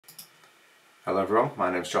Hello everyone,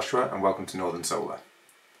 my name is Joshua and welcome to Northern Solar.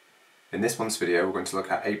 In this month's video we're going to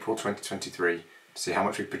look at April 2023 to see how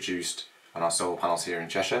much we produced on our solar panels here in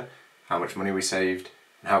Cheshire, how much money we saved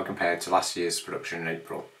and how it compared to last year's production in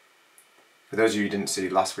April. For those of you who didn't see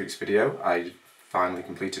last week's video, I finally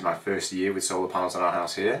completed my first year with solar panels on our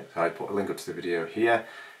house here, so I put a link up to the video here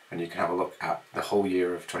and you can have a look at the whole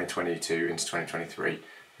year of 2022 into 2023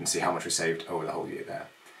 and see how much we saved over the whole year there.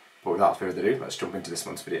 But without further ado, let's jump into this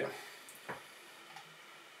month's video.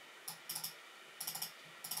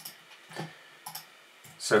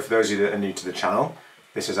 So for those of you that are new to the channel,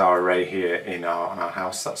 this is our array here on our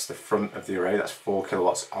house. That's the front of the array, that's 4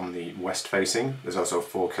 kilowatts on the west facing. There's also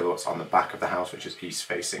 4 kilowatts on the back of the house, which is east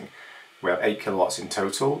facing. We have 8 kilowatts in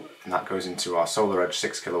total, and that goes into our SolarEdge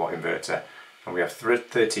 6 kilowatt inverter. And we have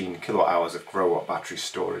 13 kilowatt hours of Growatt battery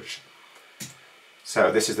storage.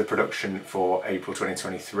 So this is the production for April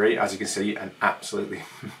 2023. As you can see, an absolutely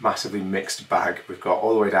massively mixed bag. We've got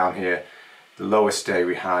all the way down here, the lowest day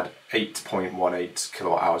we had 8.18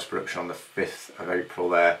 kilowatt hours production on the 5th of April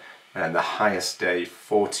there, and then the highest day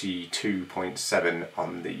 42.7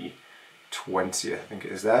 on the 20th, I think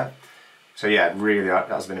it is there. So yeah, really that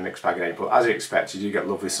has been a mixed bag in April. As you expect, you do get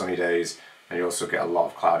lovely sunny days and you also get a lot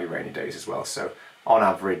of cloudy rainy days as well. So on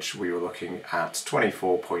average we were looking at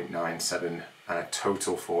 24.97 and a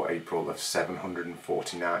total for April of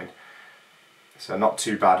 749. So not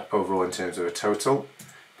too bad overall in terms of a total.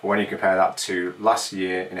 But when you compare that to last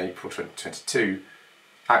year in April 2022,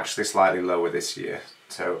 actually slightly lower this year.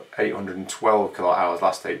 So 812 kilowatt hours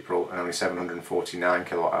last April and only 749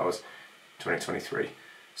 kilowatt hours 2023.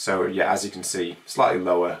 So yeah, as you can see, slightly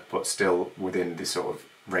lower, but still within the sort of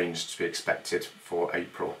range to be expected for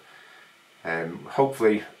April.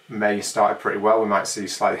 Hopefully May started pretty well. We might see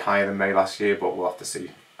slightly higher than May last year, but we'll have to see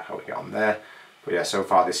how we get on there. But yeah, so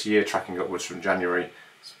far this year, tracking upwards from January,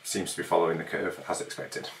 seems to be following the curve as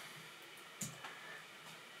expected.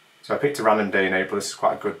 So I picked a random day in April. This is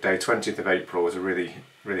quite a good day. 20th of April was a really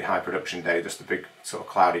high production day, just a big sort of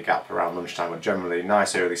cloudy gap around lunchtime, but generally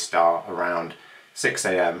nice early start around 6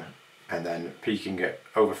 AM and then peaking at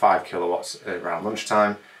over 5 kilowatts around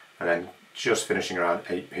lunchtime and then just finishing around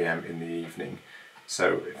 8 PM in the evening.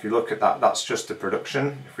 So if you look at that, that's just the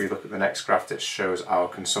production. If we look at the next graph, it shows our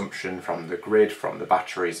consumption from the grid, from the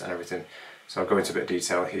batteries and everything. So I'll go into a bit of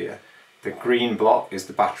detail here. The green block is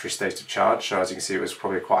the battery state of charge. So as you can see, it was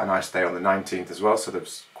probably quite a nice day on the 19th as well. So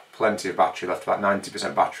there's plenty of battery left, about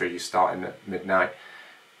 90% battery starting at midnight.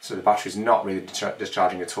 So the battery's not really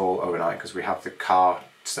discharging at all overnight because we have the car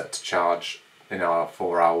set to charge in our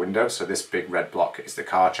 4-hour window. So this big red block is the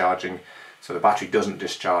car charging. So the battery doesn't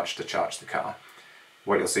discharge to charge the car.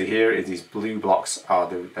 What you'll see here is these blue blocks are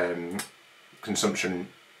the consumption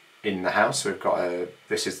in the house. So we've got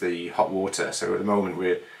this is the hot water. So at the moment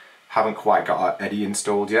we haven't quite got our eddy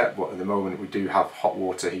installed yet, but at the moment we do have hot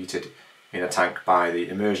water heated in a tank by the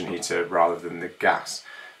immersion heater rather than the gas.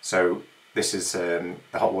 So this is the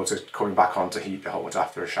hot water coming back on to heat the hot water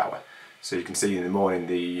after a shower. So you can see in the morning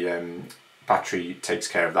the battery takes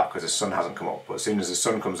care of that because the sun hasn't come up. But as soon as the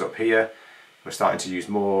sun comes up here, we're starting to use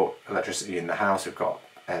more electricity in the house. We've got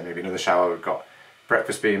maybe another shower, we've got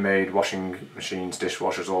breakfast being made, washing machines,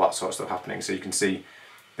 dishwashers, all that sort of stuff happening. So you can see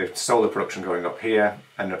the solar production going up here,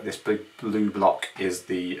 and this big blue block is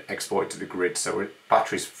the export to the grid. So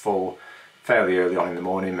battery's full fairly early on in the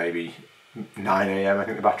morning, maybe 9 AM I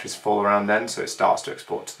think the battery's full around then, so it starts to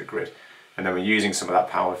export to the grid. And then we're using some of that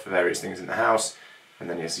power for various things in the house. And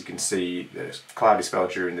then as you can see, there's a cloudy spell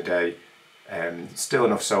during the day, still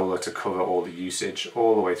enough solar to cover all the usage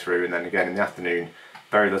all the way through, and then again in the afternoon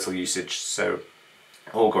very little usage, so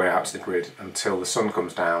all going out to the grid until the sun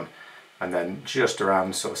comes down, and then just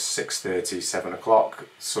around sort of 6:30, 7 o'clock the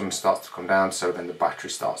sun starts to come down, so then the battery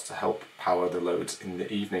starts to help power the loads in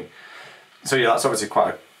the evening. So yeah, that's obviously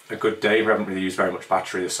quite a good day. We haven't really used very much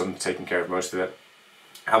battery, the sun's taking care of most of it,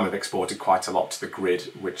 and we've exported quite a lot to the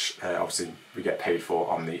grid, which obviously we get paid for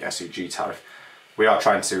on the SEG tariff. We are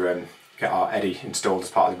trying to get our eddy installed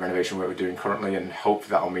as part of the renovation work we're doing currently, and hopefully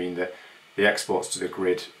that will mean that the exports to the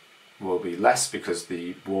grid will be less because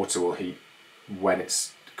the water will heat when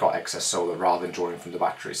it's got excess solar rather than drawing from the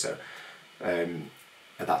battery. So at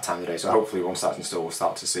that time of the day, so hopefully once that's installed we'll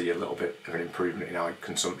start to see a little bit of an improvement in our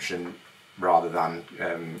consumption rather than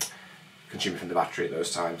consuming from the battery at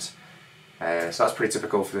those times. So that's pretty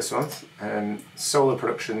typical for this month. Solar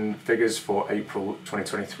production figures for April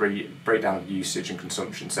 2023, breakdown of usage and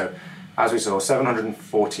consumption. So as we saw,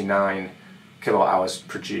 749 kilowatt hours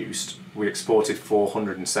produced. We exported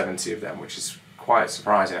 470 of them, which is quite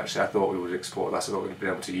surprising actually. I thought we would export less, I thought we'd be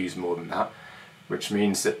able to use more than that. which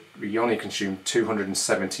means that we only consumed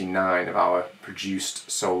 279 of our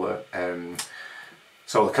produced solar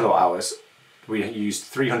kilowatt hours. We used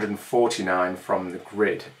 349 from the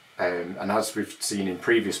grid, and as we've seen in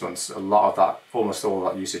previous months, a lot of that, almost all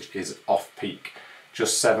of that usage is off-peak.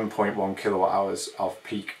 Just 7.1 kilowatt hours of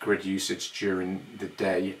peak grid usage during the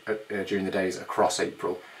day, during the days across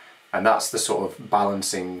April, and that's the sort of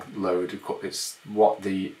balancing load. It's how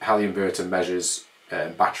the inverter measures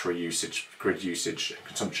battery usage, grid usage,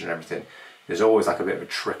 consumption, and everything. There's always like a bit of a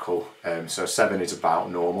trickle. So 7 is about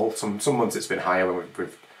normal. Some months it's been higher when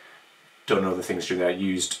we've done other things during the day,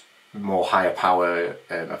 used more higher power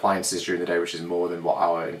appliances during the day, which is more than what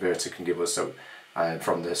our inverter can give us. So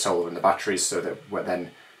from the solar and the batteries, so that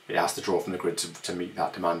then it has to draw from the grid to meet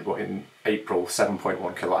that demand. But in April,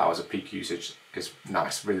 7.1 kilowatt hours of peak usage is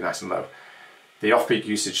nice, really nice and low. The off-peak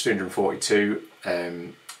usage, 342.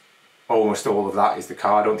 Almost all of that is the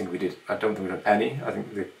car. I don't think we've done any. I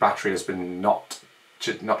think the battery has been not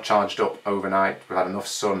charged up overnight. We've had enough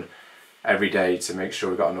sun every day to make sure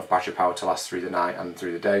we've got enough battery power to last through the night and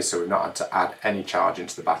through the day, so we've not had to add any charge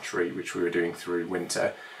into the battery, which we were doing through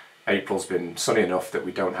winter. April's been sunny enough that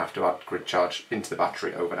we don't have to add grid charge into the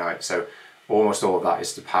battery overnight, so almost all of that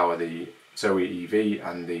is to power the Zoe EV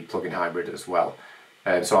and the plug-in hybrid as well.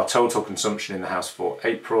 So our total consumption in the house for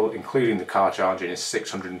April, including the car charging, is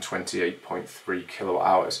 628.3 kilowatt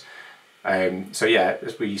hours. So yeah,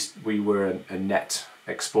 we were a net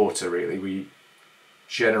exporter really. We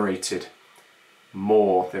generated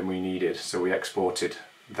more than we needed, so we exported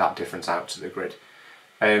that difference out to the grid.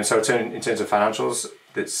 So in terms of financials,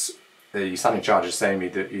 the standing charge is the same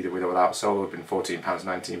either with or without solar, would have been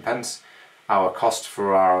 £14.19. Our cost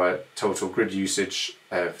for our total grid usage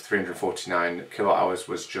of 349 kilowatt hours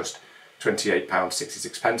was just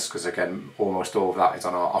 £28.66, because again, almost all of that is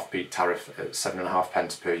on our off-peak tariff at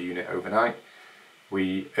 7.5p per unit overnight.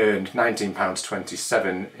 We earned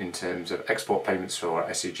 £19.27 in terms of export payments for our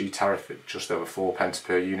SEG tariff at just over 4p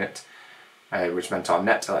per unit, which meant our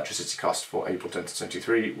net electricity cost for April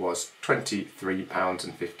 2023 was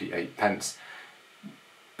 £23.58.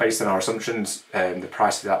 Based on our assumptions, the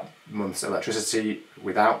price of that month's electricity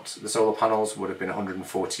without the solar panels would have been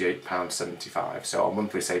 £148.75, so our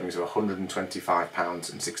monthly savings of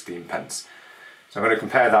 £125.16. So I'm going to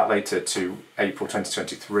compare that later to April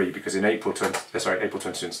 2023, because in April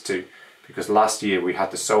 2022, because last year we had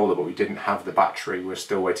the solar but we didn't have the battery, we're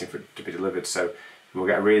still waiting for it to be delivered, so we'll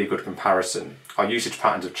get a really good comparison. Our usage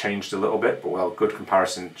patterns have changed a little bit, but we'll have a good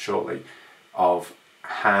comparison shortly of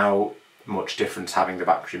how much difference having the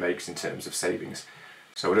battery makes in terms of savings.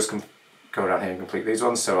 So we'll just go down here and complete these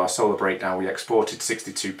ones. So our solar breakdown, we exported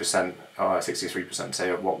 62%, or 63%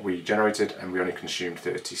 say, of what we generated, and we only consumed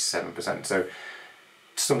 37%. So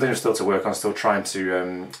something still to work on, still trying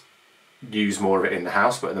to use more of it in the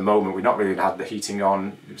house, but at the moment we've not really had the heating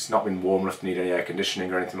on, it's not been warm enough to need any air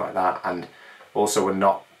conditioning or anything like that, and also we're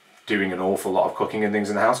not doing an awful lot of cooking and things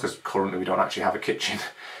in the house because currently we don't actually have a kitchen.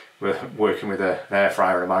 We're working with an air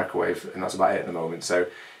fryer and a microwave, and that's about it at the moment. So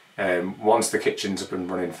once the kitchen's up and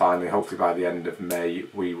running finally, hopefully by the end of May,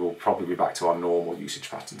 we will probably be back to our normal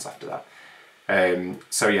usage patterns after that.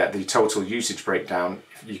 So yeah, the total usage breakdown,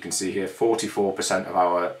 you can see here, 44% of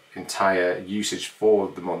our entire usage for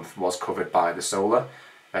the month was covered by the solar.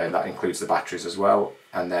 That includes the batteries as well.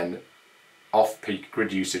 And then off-peak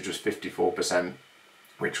grid usage was 54%,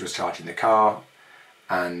 which was charging the car.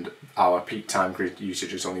 And our peak time grid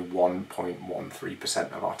usage is only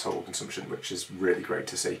 1.13% of our total consumption, which is really great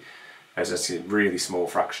to see. As I see, a really small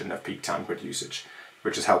fraction of peak time grid usage,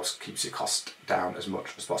 which just keeps your cost down as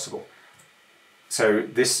much as possible. So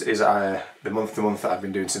this is the month-to-month that I've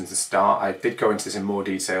been doing since the start. I did go into this in more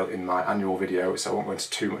detail in my annual video, so I won't go into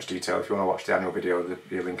too much detail. If you want to watch the annual video, there'll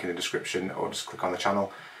be a link in the description, or just click on the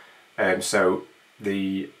channel. So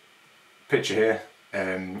the picture here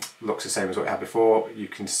looks the same as what we had before. You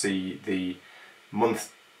can see the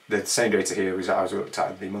same data here as I looked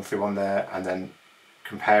at the monthly one there, and then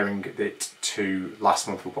comparing it to last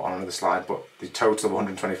month, we'll put on another slide, but the total of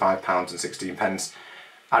 £125.16,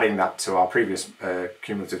 adding that to our previous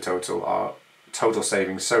cumulative total, our total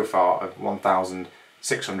savings so far of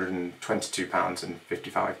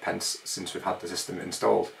 £1,622.55 since we've had the system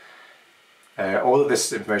installed. All of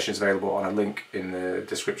this information is available on a link in the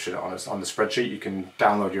description on the spreadsheet. You can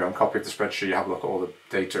download your own copy of the spreadsheet, have a look at all the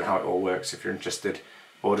data and how it all works if you're interested,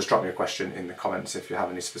 or just drop me a question in the comments if you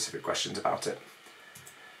have any specific questions about it.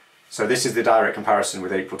 So this is the direct comparison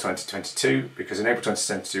with April 2022, because in April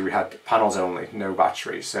 2022 we had panels only, no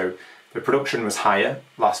batteries. So the production was higher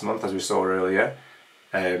last month, as we saw earlier.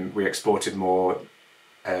 We exported more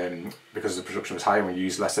because the production was higher and we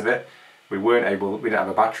used less of it. we didn't have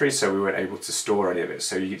a battery, so we weren't able to store any of it.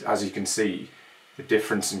 So as you can see, the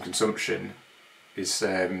difference in consumption is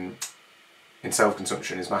in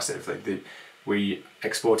self-consumption is massive. We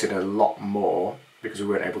exported a lot more because we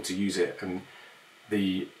weren't able to use it, and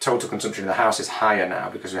the total consumption in the house is higher now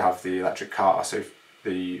because we have the electric car. So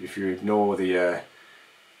if you ignore the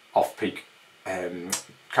off-peak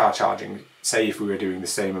car charging, say if we were doing the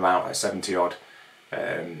same amount at 70 odd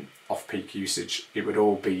off-peak usage, it would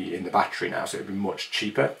all be in the battery now, so it would be much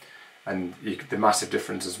cheaper. And the massive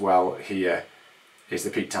difference as well here is the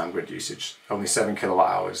peak time grid usage. Only 7 kilowatt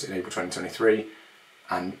hours in April 2023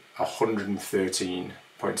 and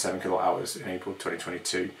 113.7 kilowatt hours in April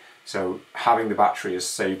 2022. So having the battery has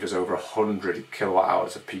saved us over 100 kilowatt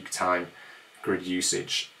hours of peak time grid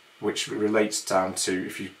usage, which relates down to,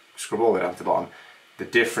 if you scrub all the way down to the bottom, the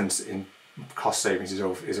difference in cost savings is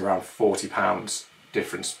around £40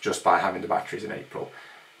 difference just by having the batteries in April.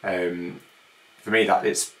 For me,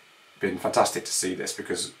 it's been fantastic to see this,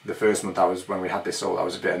 because the first month when we had this solar, I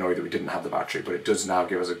was a bit annoyed that we didn't have the battery, but it does now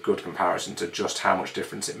give us a good comparison to just how much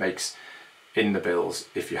difference it makes in the bills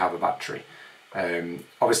if you have a battery.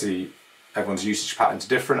 Obviously everyone's usage patterns are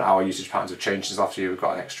different. Our usage patterns have changed since last year. We've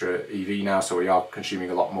got an extra EV now, so we are consuming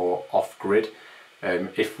a lot more off-grid.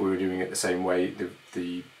 If we were doing it the same way,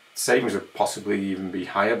 the savings would possibly even be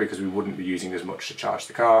higher because we wouldn't be using as much to charge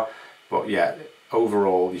the car. But yeah,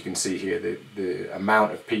 overall you can see here the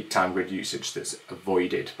amount of peak time grid usage that's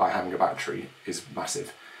avoided by having a battery is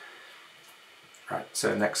massive. Right,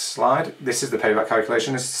 so next slide. This is the payback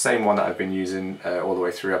calculation. It's the same one that I've been using all the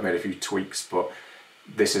way through. I've made a few tweaks, but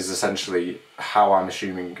this is essentially how I'm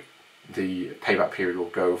assuming the payback period will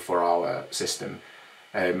go for our system.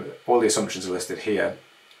 All the assumptions are listed here.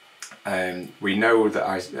 We know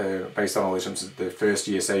that based on all the assumptions, the first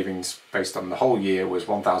year savings based on the whole year was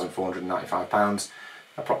 £1,495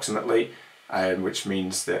 approximately, which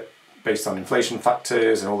means that based on inflation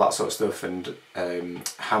factors and all that sort of stuff, and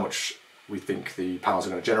how much we think the panels are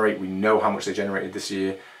going to generate, we know how much they generated this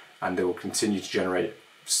year, and they will continue to generate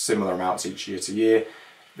similar amounts each year to year.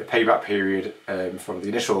 The payback period from the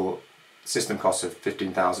initial system cost of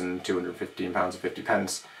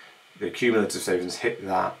 £15,215.50, the cumulative savings hit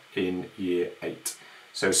that in year 8.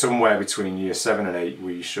 So somewhere between year 7 and 8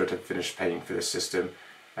 we should have finished paying for this system,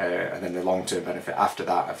 and then the long-term benefit after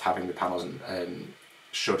that of having the panels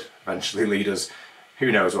should eventually lead us,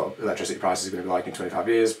 who knows what electricity prices are going to be like in 25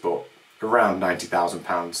 years, but around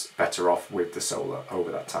 £90,000 better off with the solar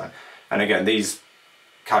over that time. And again, these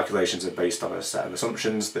calculations are based on a set of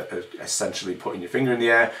assumptions that are essentially putting your finger in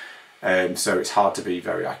the air, so it's hard to be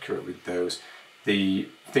very accurate with those. The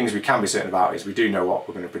things we can be certain about is we do know what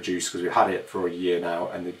we're going to produce because we've had it for a year now,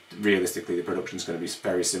 and realistically the production is going to be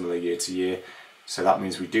very similar year to year, so that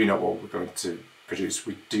means we do know what we're going to produce.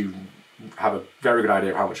 We do have a very good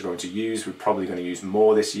idea of how much we're going to use. We're probably going to use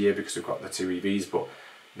more this year because we've got the 2 EVs, but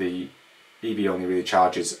the EV only really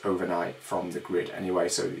charges overnight from the grid anyway,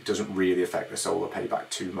 so it doesn't really affect the solar payback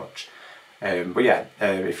too much. But yeah,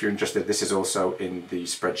 if you're interested, this is also in the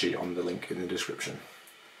spreadsheet on the link in the description.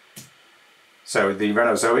 So the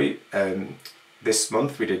Renault Zoe, this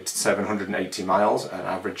month we did 780 miles, an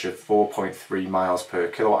average of 4.3 miles per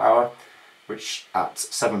kilowatt hour, which at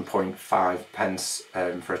 7.5 pence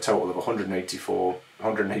for a total of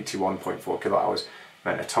 181.4 kilowatt hours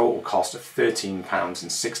meant a total cost of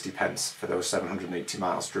 £13.60 for those 780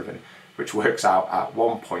 miles driven, which works out at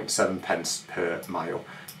 1.7 pence per mile,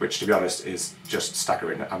 which to be honest is just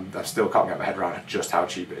staggering. I still can't get my head around just how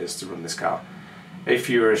cheap it is to run this car. If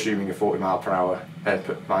you were assuming a 40 mile per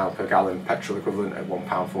gallon petrol equivalent at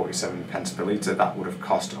 £1.47 per litre, that would have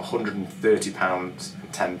cost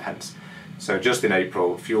 £130.10. So just in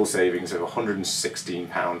April, fuel savings of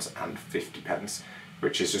 £116.50,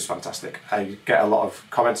 which is just fantastic. I get a lot of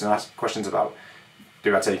comments and questions about,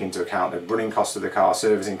 do I take into account the running costs of the car,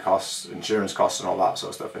 servicing costs, insurance costs and all that sort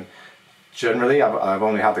of stuff, and generally I've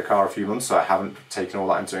only had the car a few months, so I haven't taken all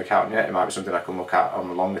that into account yet. It might be something I can look at on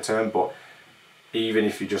the longer term, but even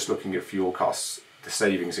if you're just looking at fuel costs, the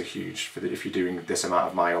savings are huge if you're doing this amount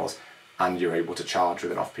of miles and you're able to charge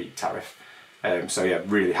with an off-peak tariff. So yeah,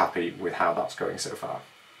 really happy with how that's going so far.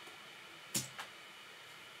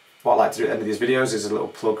 What I'd like to do at the end of these videos is a little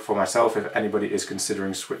plug for myself. If anybody is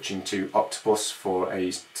considering switching to OCTOPUS for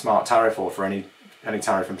a smart tariff, or for any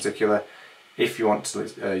tariff in particular, if you want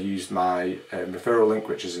to use my referral link,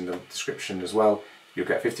 which is in the description as well, you'll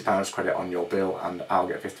get £50 credit on your bill and I'll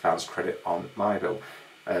get £50 credit on my bill.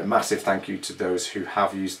 Massive thank you to those who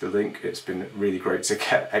have used the link. It's been really great to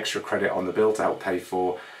get extra credit on the bill to help pay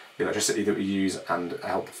for the electricity that we use and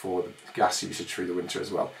help for the gas usage through the winter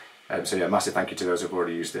as well. So yeah, massive thank you to those who've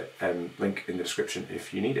already used it. Link in the description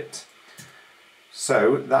if you need it.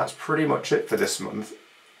 So that's pretty much it for this month.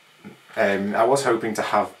 I was hoping to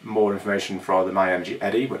have more information for the MyEnergy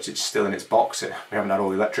Eddy, but it's still in its box. We haven't had all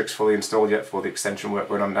the electrics fully installed yet for the extension work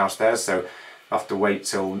going on downstairs, so I'll have to wait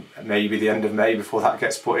till maybe the end of May before that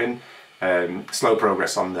gets put in. Slow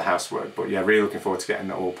progress on the housework, but yeah, really looking forward to getting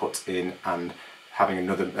that all put in and having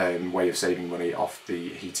another way of saving money off the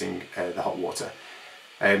heating, the hot water.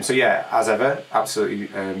 So yeah, as ever, absolutely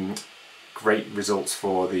great results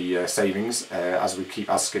for the savings. As we keep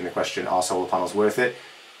asking the question, are solar panels worth it?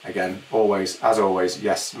 Again, as always,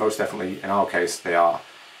 yes, most definitely in our case they are.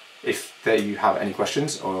 If you have any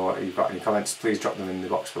questions or you've got any comments, please drop them in the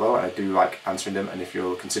box below. I do like answering them, and if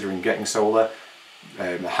you're considering getting solar,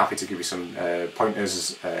 I'm happy to give you some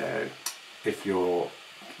pointers. If you're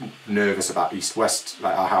nervous about east-west,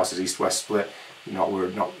 like our house is east-west split, we're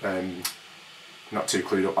not too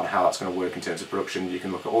clued up on how that's going to work in terms of production, you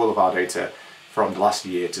can look at all of our data from the last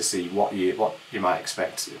year to see what you might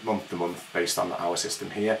expect month to month based on our system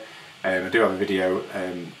here. I do have a video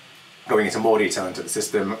going into more detail into the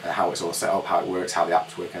system, how it's all set up, how it works, how the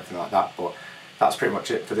apps work, everything like that, but that's pretty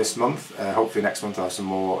much it for this month. Hopefully next month I'll have some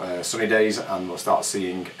more sunny days and we'll start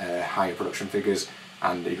seeing higher production figures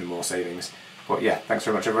and even more savings. But yeah, thanks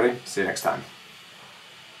very much everybody, see you next time.